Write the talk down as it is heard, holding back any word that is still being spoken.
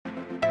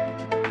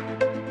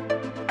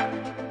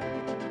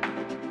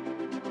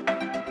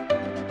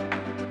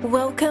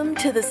Welcome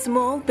to the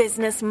Small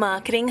Business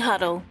Marketing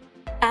Huddle.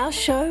 Our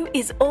show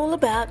is all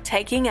about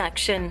taking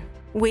action.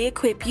 We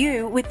equip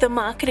you with the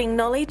marketing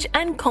knowledge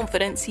and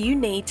confidence you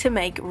need to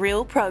make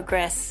real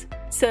progress.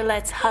 So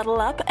let's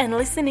huddle up and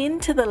listen in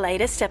to the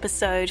latest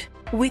episode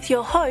with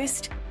your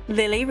host,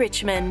 Lily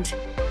Richmond.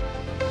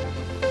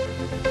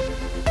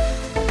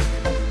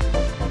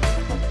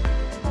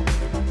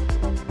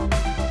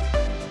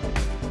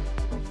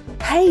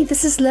 Hey,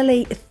 this is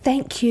Lily.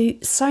 Thank you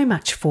so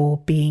much for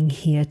being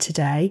here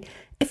today.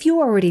 If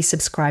you're already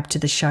subscribed to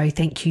the show,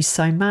 thank you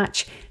so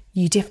much.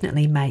 You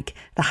definitely make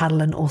the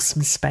Huddle an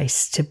awesome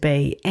space to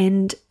be.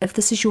 And if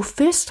this is your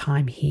first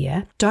time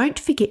here, don't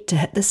forget to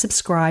hit the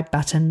subscribe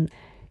button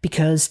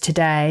because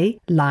today,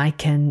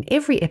 like in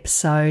every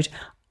episode,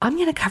 I'm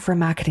going to cover a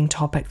marketing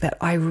topic that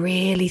I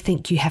really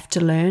think you have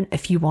to learn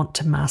if you want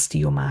to master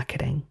your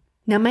marketing.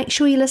 Now make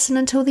sure you listen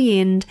until the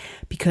end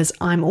because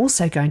I'm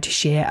also going to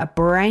share a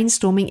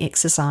brainstorming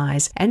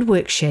exercise and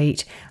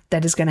worksheet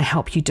that is going to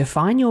help you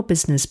define your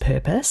business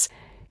purpose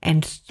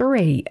and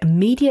 3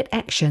 immediate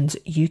actions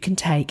you can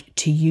take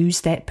to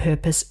use that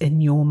purpose in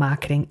your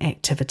marketing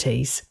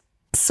activities.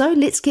 So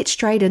let's get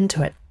straight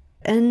into it.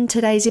 In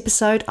today's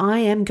episode, I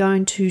am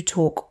going to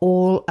talk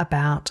all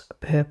about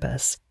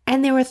purpose.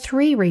 And there are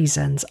 3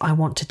 reasons I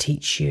want to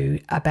teach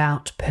you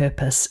about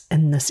purpose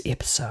in this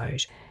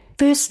episode.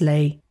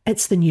 Firstly,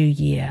 it's the new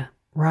year,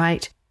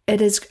 right?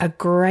 It is a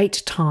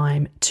great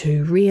time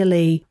to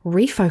really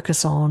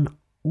refocus on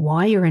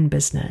why you're in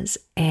business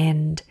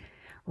and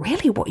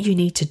really what you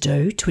need to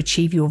do to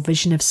achieve your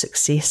vision of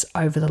success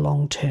over the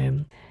long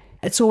term.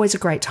 It's always a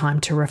great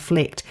time to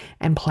reflect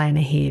and plan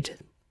ahead.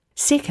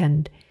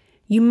 Second,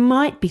 you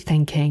might be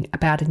thinking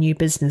about a new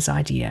business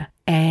idea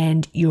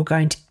and you're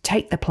going to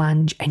take the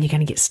plunge and you're going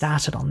to get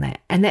started on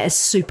that. And that is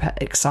super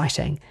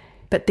exciting.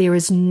 But there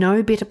is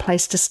no better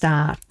place to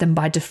start than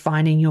by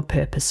defining your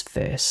purpose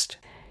first.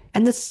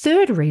 And the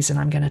third reason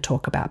I'm going to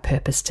talk about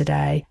purpose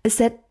today is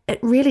that it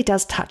really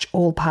does touch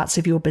all parts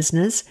of your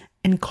business,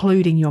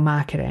 including your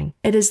marketing.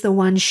 It is the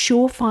one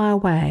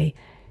surefire way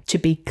to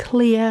be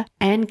clear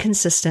and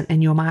consistent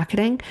in your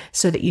marketing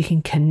so that you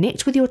can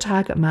connect with your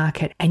target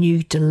market and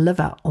you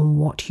deliver on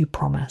what you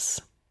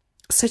promise.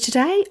 So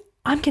today,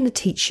 I'm going to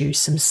teach you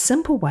some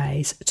simple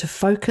ways to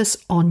focus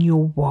on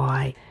your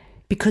why.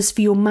 Because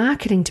for your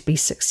marketing to be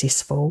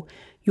successful,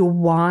 your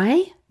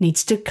why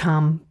needs to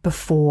come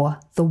before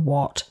the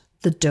what,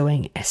 the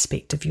doing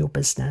aspect of your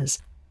business.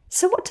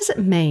 So what does it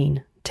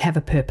mean to have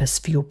a purpose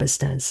for your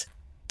business?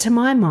 To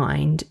my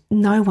mind,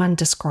 no one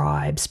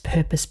describes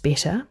purpose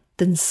better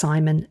than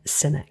Simon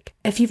Sinek.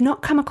 If you've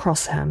not come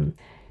across him,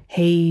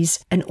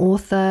 he's an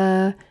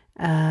author,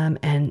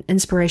 an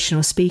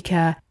inspirational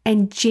speaker,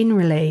 and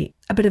generally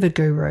a bit of a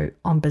guru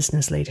on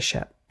business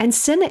leadership. And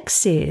Sinek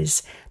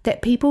says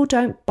that people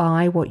don't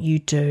buy what you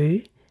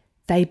do,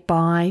 they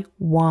buy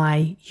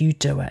why you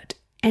do it.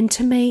 And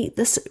to me,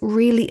 this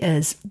really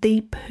is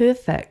the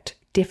perfect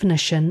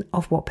definition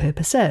of what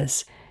purpose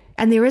is.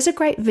 And there is a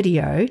great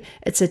video,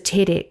 it's a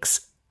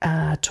TEDx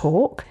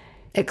talk,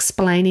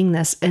 explaining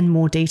this in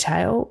more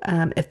detail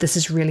if this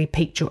has really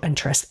piqued your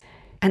interest.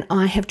 And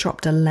I have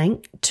dropped a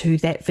link to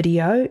that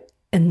video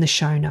in the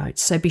show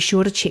notes. So be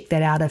sure to check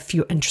that out if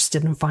you're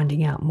interested in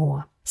finding out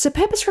more. So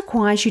purpose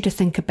requires you to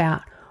think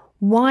about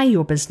why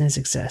your business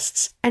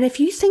exists. And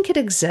if you think it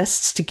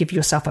exists to give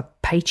yourself a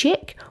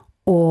paycheck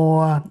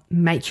or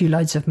make you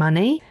loads of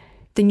money,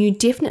 then you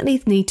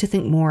definitely need to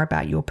think more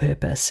about your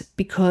purpose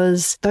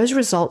because those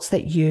results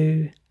that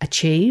you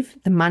achieve,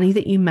 the money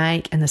that you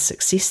make and the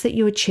success that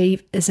you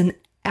achieve is an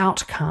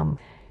outcome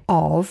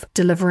of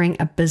delivering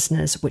a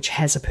business which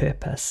has a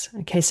purpose.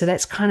 Okay, so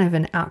that's kind of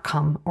an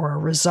outcome or a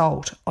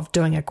result of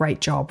doing a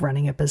great job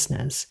running a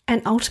business.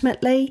 And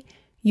ultimately,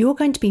 you're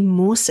going to be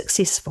more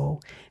successful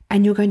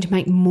and you're going to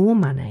make more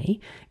money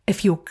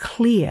if you're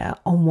clear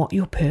on what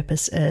your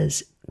purpose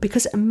is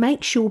because it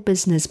makes your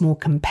business more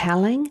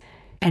compelling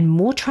and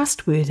more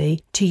trustworthy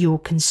to your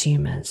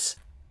consumers.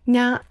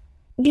 Now,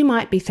 you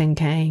might be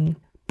thinking,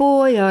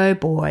 boy, oh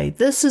boy,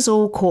 this is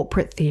all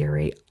corporate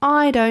theory.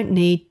 I don't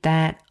need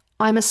that.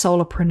 I'm a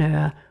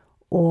solopreneur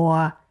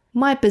or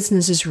my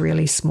business is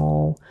really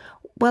small.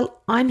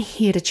 Well, I'm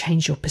here to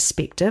change your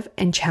perspective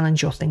and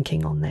challenge your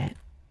thinking on that.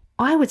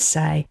 I would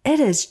say it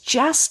is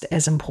just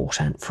as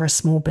important for a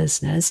small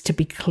business to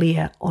be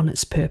clear on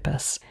its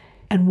purpose.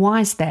 And why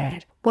is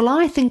that? Well,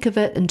 I think of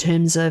it in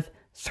terms of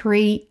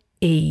 3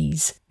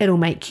 E's. It'll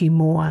make you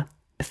more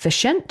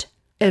efficient,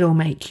 it'll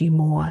make you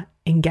more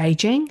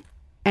engaging,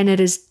 and it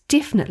is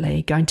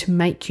definitely going to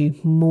make you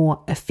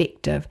more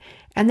effective.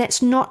 And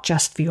that's not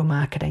just for your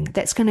marketing,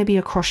 that's going to be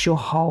across your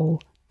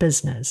whole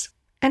business.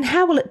 And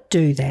how will it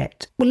do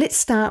that? Well, let's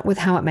start with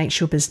how it makes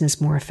your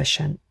business more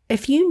efficient.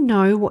 If you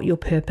know what your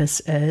purpose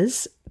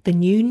is,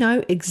 then you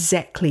know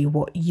exactly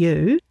what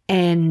you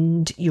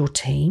and your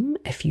team,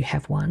 if you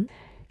have one,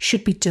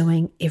 should be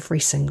doing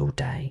every single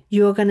day.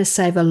 You're going to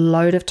save a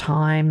load of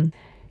time,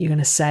 you're going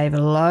to save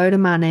a load of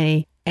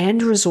money,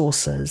 and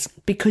resources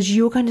because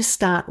you're going to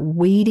start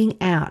weeding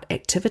out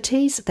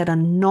activities that are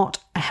not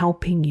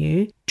helping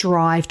you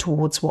drive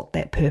towards what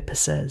that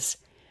purpose is.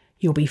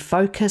 You'll be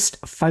focused.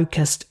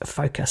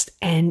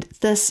 And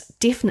this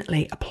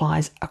definitely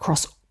applies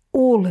across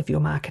all of your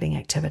marketing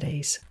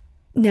activities.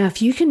 Now,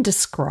 if you can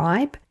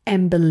describe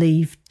and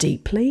believe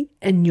deeply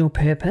in your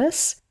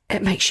purpose,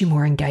 it makes you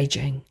more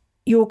engaging.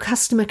 Your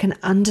customer can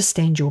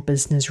understand your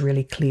business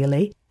really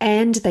clearly,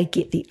 and they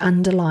get the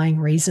underlying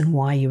reason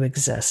why you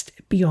exist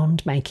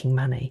beyond making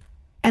money.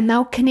 And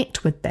they'll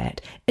connect with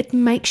that. It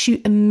makes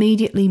you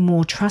immediately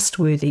more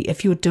trustworthy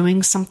if you're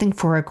doing something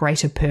for a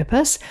greater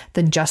purpose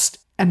than just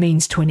a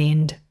means to an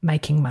end,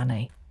 making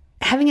money.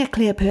 Having a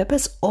clear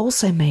purpose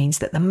also means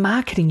that the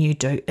marketing you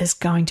do is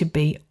going to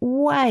be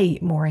way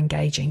more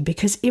engaging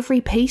because every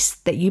piece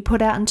that you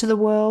put out into the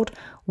world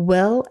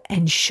will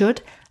and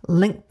should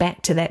link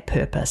back to that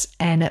purpose,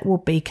 and it will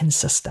be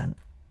consistent.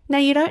 Now,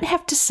 you don't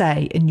have to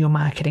say in your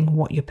marketing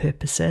what your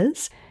purpose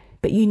is,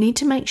 but you need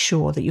to make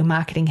sure that your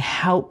marketing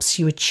helps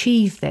you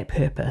achieve that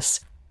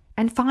purpose.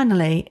 And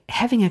finally,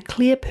 having a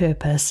clear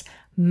purpose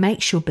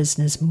makes your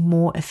business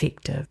more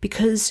effective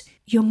because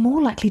you're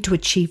more likely to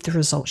achieve the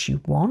results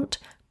you want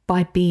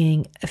by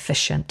being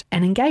efficient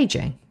and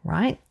engaging,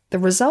 right? The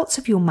results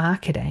of your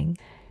marketing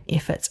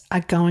efforts are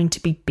going to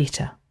be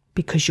better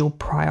because you'll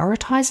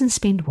prioritize and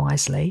spend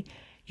wisely,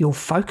 you'll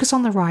focus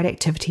on the right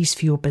activities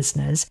for your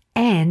business,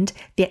 and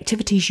the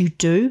activities you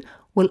do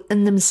will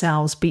in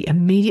themselves be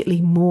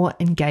immediately more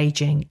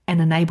engaging and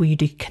enable you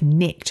to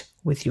connect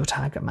with your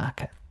target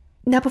market.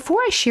 Now, before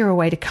I share a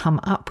way to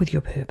come up with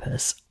your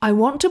purpose, I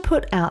want to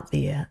put out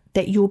there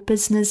that your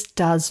business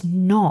does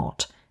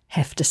not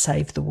have to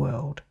save the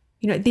world.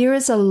 There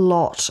is a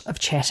lot of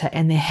chatter,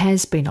 and there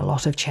has been a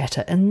lot of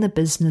chatter in the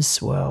business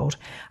world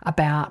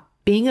about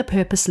being a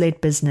purpose-led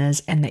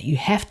business and that you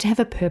have to have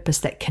a purpose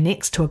that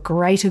connects to a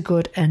greater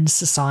good in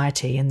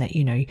society and that,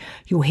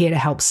 you're here to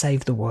help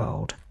save the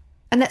world.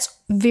 And that's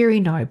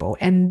very noble.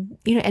 And,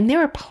 and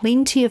there are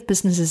plenty of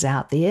businesses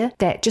out there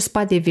that just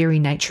by their very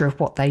nature of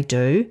what they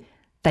do,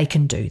 they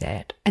can do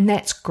that. And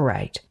that's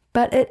great.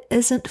 But it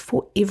isn't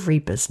for every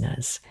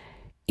business.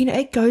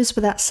 It goes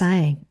without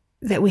saying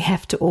that we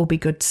have to all be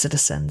good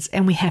citizens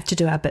and we have to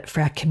do our bit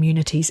for our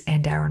communities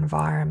and our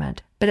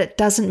environment. But it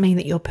doesn't mean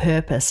that your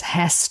purpose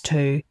has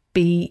to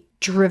be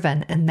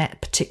driven in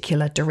that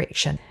particular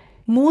direction.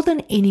 More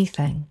than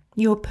anything,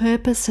 your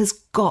purpose has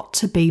got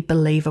to be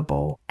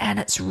believable, and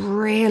it's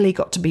really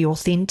got to be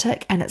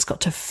authentic, and it's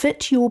got to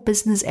fit your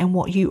business and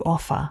what you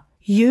offer.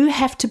 You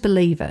have to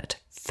believe it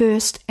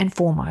first and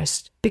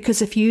foremost,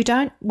 because if you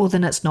don't, well,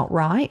 then it's not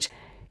right.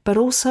 But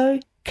also,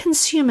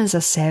 consumers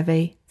are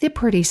savvy, they're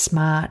pretty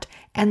smart,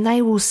 and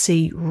they will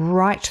see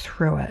right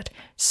through it.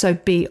 So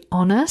be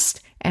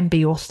honest and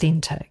be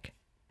authentic.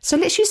 So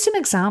let's use some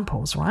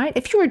examples, right?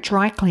 If you're a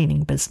dry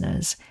cleaning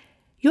business,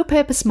 your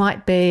purpose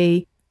might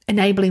be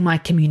enabling my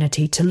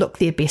community to look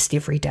their best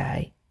every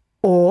day.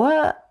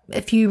 Or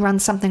if you run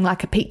something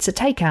like a pizza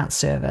takeout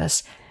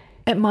service,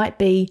 it might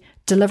be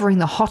delivering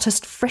the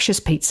hottest,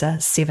 freshest pizza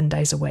 7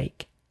 days a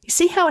week. You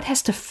see how it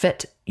has to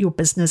fit your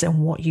business and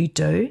what you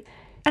do?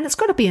 And it's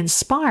got to be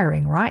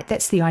inspiring, right?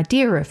 That's the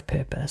idea of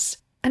purpose.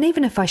 And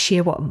even if I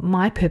share what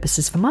my purpose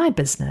is for my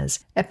business,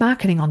 at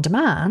Marketing on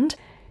Demand,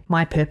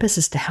 my purpose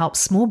is to help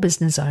small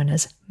business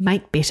owners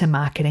make better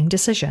marketing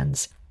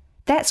decisions.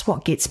 That's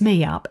what gets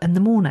me up in the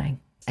morning.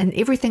 And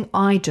everything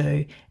I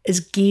do is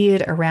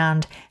geared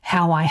around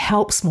how I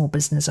help small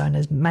business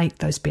owners make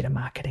those better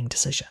marketing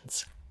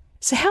decisions.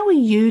 So how are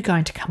you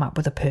going to come up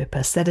with a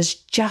purpose that is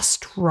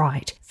just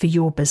right for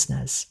your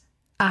business?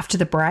 After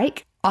the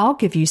break, I'll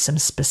give you some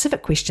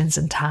specific questions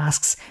and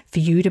tasks for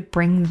you to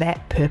bring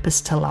that purpose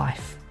to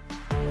life.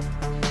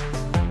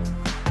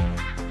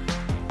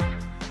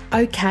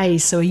 Okay,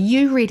 so are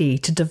you ready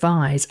to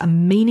devise a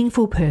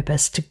meaningful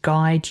purpose to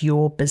guide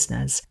your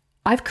business?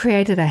 I've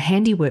created a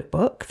handy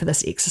workbook for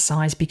this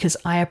exercise because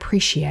I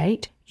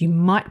appreciate you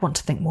might want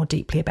to think more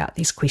deeply about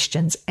these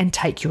questions and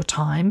take your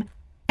time,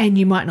 and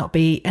you might not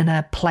be in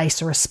a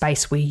place or a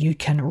space where you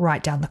can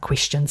write down the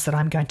questions that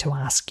I'm going to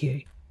ask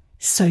you.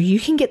 So you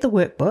can get the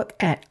workbook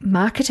at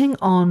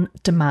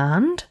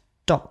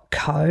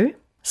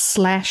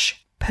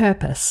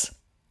marketingondemand.co/purpose.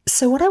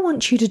 So what I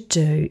want you to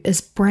do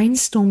is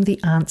brainstorm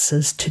the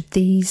answers to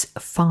these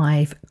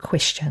 5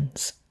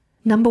 questions.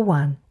 Number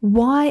 1,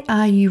 why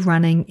are you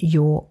running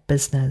your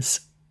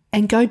business?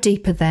 And go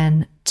deeper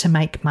than to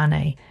make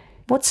money.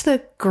 What's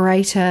the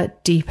greater,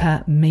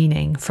 deeper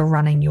meaning for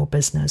running your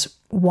business?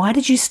 Why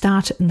did you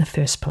start it in the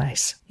first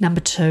place?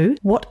 Number 2,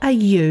 what are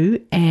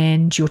you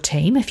and your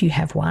team, if you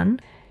have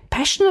one,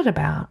 passionate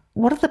about?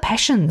 What are the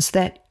passions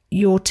that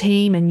your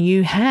team and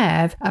you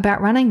have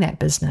about running that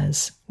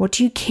business? What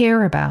do you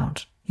care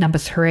about? Number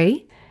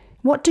 3,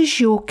 what does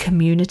your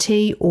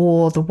community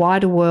or the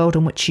wider world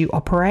in which you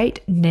operate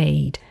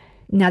need?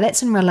 Now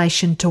that's in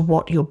relation to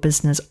what your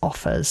business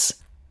offers.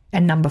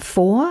 And number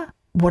 4,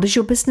 what is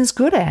your business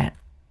good at?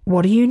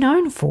 What are you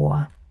known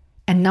for?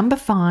 And number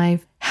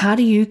 5, how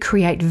do you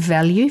create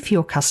value for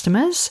your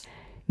customers,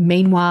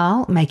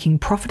 Meanwhile, making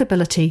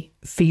profitability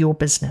for your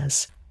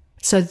business.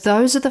 So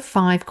those are the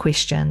 5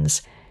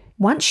 questions.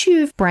 Once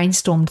you've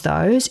brainstormed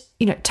those,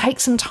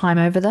 take some time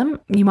over them.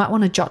 You might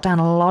want to jot down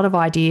a lot of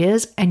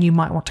ideas and you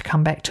might want to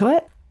come back to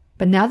it.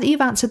 But now that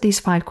you've answered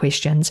these 5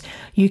 questions,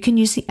 you can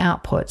use the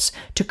outputs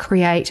to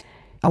create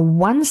a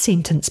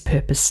 1-sentence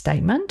purpose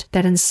statement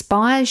that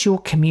inspires your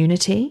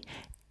community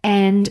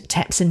and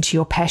taps into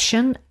your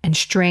passion and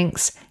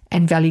strengths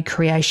and value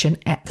creation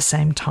at the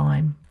same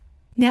time.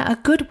 Now, a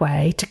good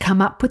way to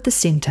come up with the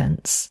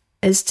sentence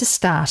is to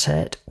start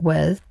it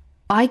with,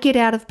 I get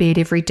out of bed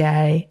every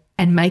day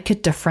and make a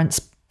difference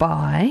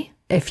by,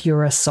 if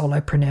you're a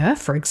solopreneur,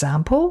 for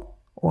example,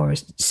 or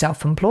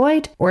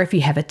self-employed, or if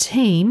you have a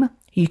team,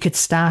 you could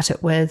start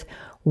it with,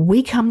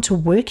 we come to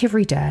work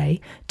every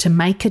day to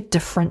make a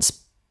difference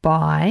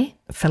by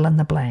fill in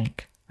the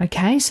blank.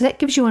 Okay, so that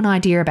gives you an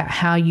idea about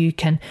how you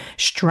can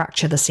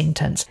structure the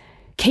sentence.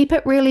 Keep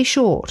it really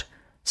short.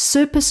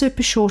 Super,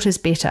 super short is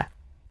better.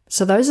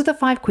 So those are the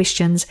 5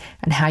 questions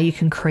and how you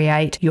can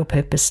create your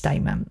purpose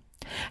statement.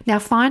 Now,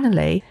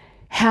 finally,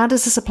 how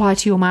does this apply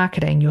to your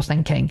marketing? You're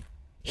thinking,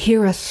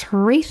 here are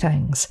 3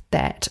 things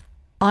that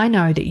I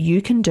know that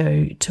you can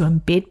do to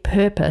embed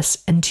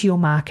purpose into your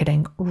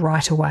marketing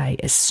right away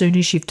as soon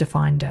as you've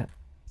defined it.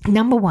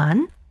 Number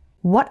 1,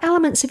 what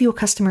elements of your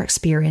customer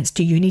experience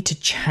do you need to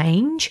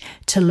change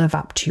to live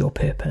up to your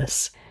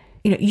purpose?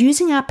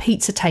 Using our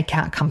pizza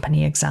takeout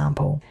company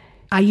example,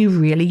 are you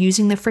really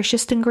using the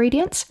freshest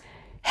ingredients?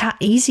 How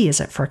easy is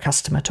it for a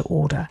customer to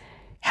order?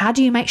 How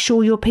do you make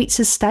sure your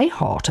pizzas stay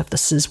hot if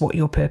this is what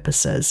your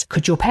purpose is?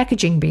 Could your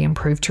packaging be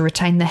improved to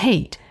retain the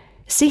heat?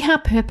 See how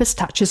purpose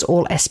touches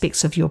all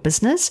aspects of your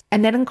business,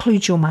 and that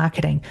includes your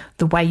marketing,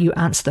 the way you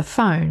answer the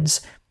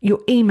phones, your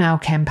email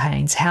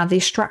campaigns, how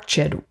they're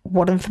structured,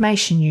 what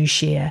information you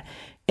share.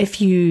 If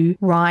you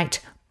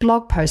write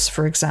blog posts,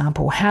 for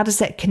example, how does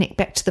that connect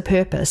back to the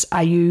purpose?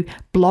 Are you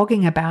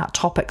blogging about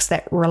topics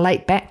that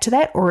relate back to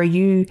that, or are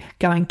you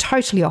going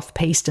totally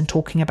off-piste and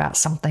talking about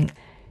something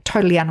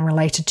totally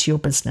unrelated to your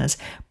business?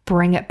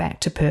 Bring it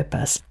back to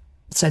purpose.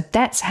 So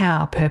that's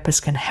how purpose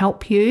can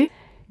help you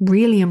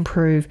really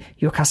improve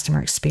your customer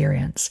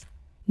experience.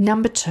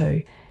 Number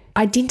 2,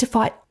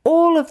 identify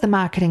all of the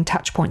marketing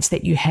touch points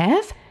that you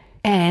have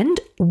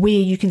and where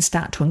you can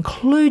start to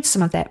include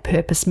some of that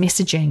purpose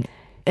messaging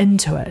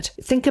into it.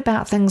 Think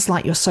about things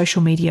like your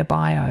social media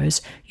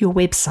bios, your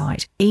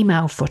website,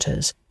 email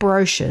footers,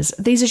 brochures.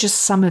 These are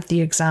just some of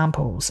the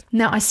examples.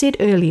 Now, I said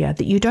earlier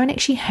that you don't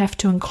actually have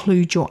to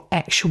include your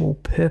actual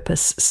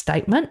purpose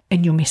statement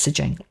in your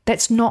messaging.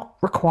 That's not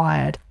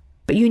required,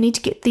 but you need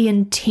to get the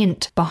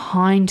intent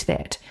behind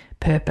that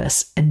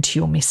purpose into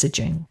your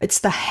messaging. It's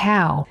the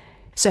how.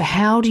 So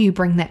how do you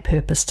bring that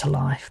purpose to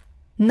life?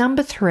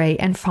 Number 3,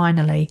 and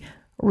finally,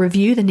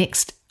 review the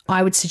next,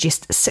 I would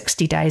suggest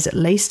 60 days at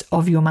least,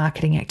 of your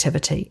marketing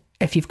activity,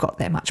 if you've got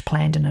that much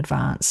planned in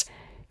advance.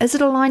 Is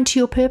it aligned to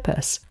your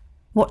purpose?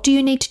 What do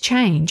you need to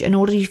change in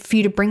order for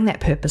you to bring that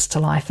purpose to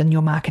life in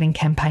your marketing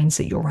campaigns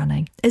that you're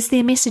running? Is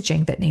there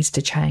messaging that needs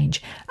to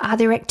change? Are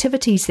there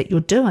activities that you're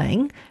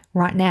doing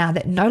right now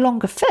that no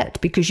longer fit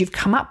because you've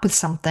come up with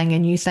something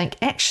and you think,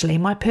 actually,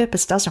 my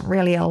purpose doesn't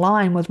really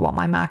align with what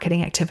my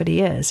marketing activity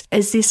is?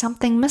 Is there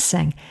something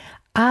missing?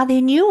 Are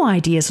there new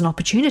ideas and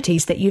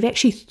opportunities that you've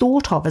actually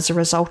thought of as a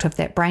result of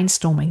that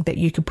brainstorming that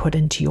you could put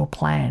into your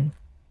plan?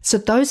 So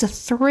those are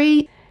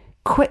 3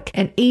 quick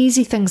and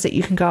easy things that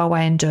you can go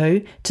away and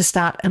do to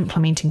start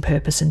implementing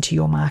purpose into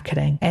your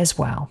marketing as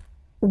well.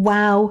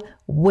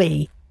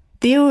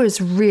 There was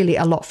really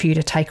a lot for you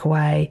to take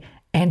away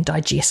and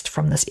digest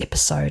from this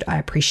episode. I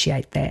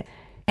appreciate that.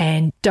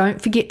 And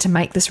don't forget to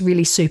make this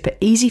really super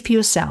easy for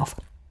yourself.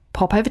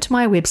 Pop over to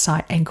my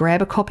website and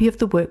grab a copy of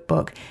the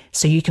workbook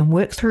so you can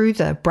work through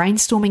the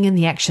brainstorming and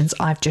the actions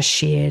I've just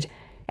shared.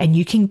 And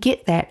you can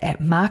get that at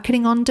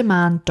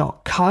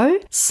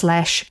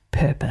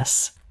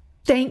marketingondemand.co/purpose.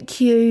 Thank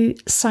you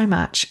so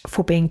much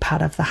for being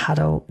part of the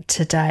huddle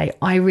today.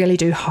 I really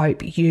do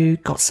hope you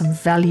got some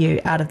value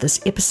out of this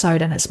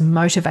episode and it's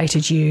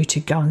motivated you to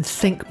go and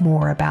think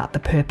more about the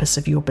purpose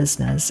of your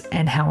business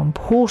and how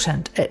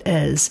important it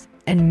is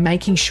in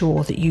making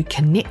sure that you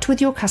connect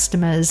with your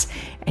customers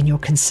and you're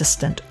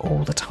consistent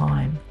all the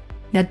time.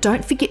 Now,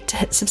 don't forget to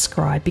hit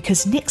subscribe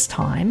because next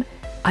time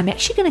I'm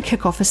actually going to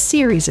kick off a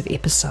series of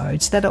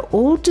episodes that are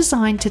all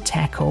designed to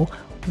tackle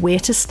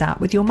where to start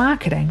with your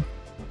marketing.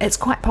 It's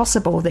quite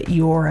possible that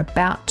you're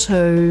about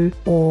to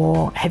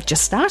or have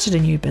just started a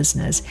new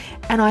business,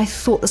 and I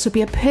thought this would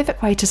be a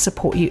perfect way to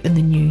support you in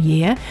the new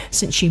year,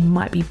 since you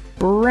might be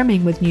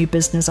brimming with new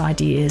business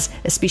ideas,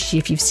 especially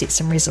if you've set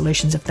some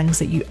resolutions of things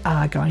that you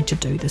are going to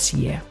do this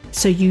year.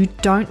 So you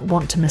don't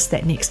want to miss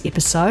that next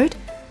episode,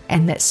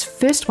 and that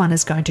first one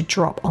is going to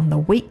drop on the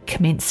week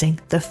commencing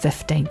the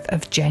 15th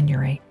of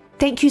January.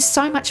 Thank you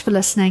so much for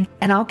listening,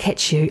 and I'll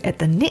catch you at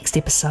the next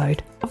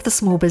episode of the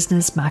Small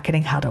Business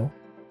Marketing Huddle.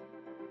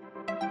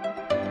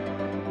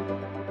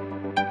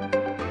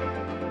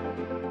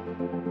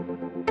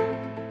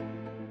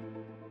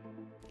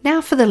 Now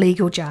for the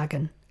legal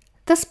jargon.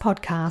 This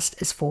podcast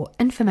is for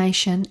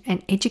information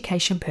and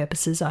education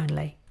purposes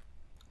only.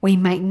 We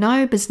make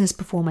no business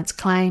performance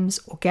claims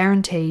or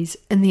guarantees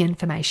in the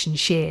information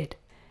shared.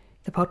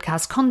 The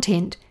podcast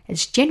content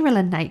is general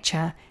in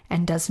nature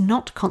and does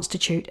not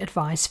constitute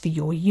advice for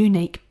your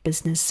unique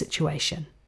business situation.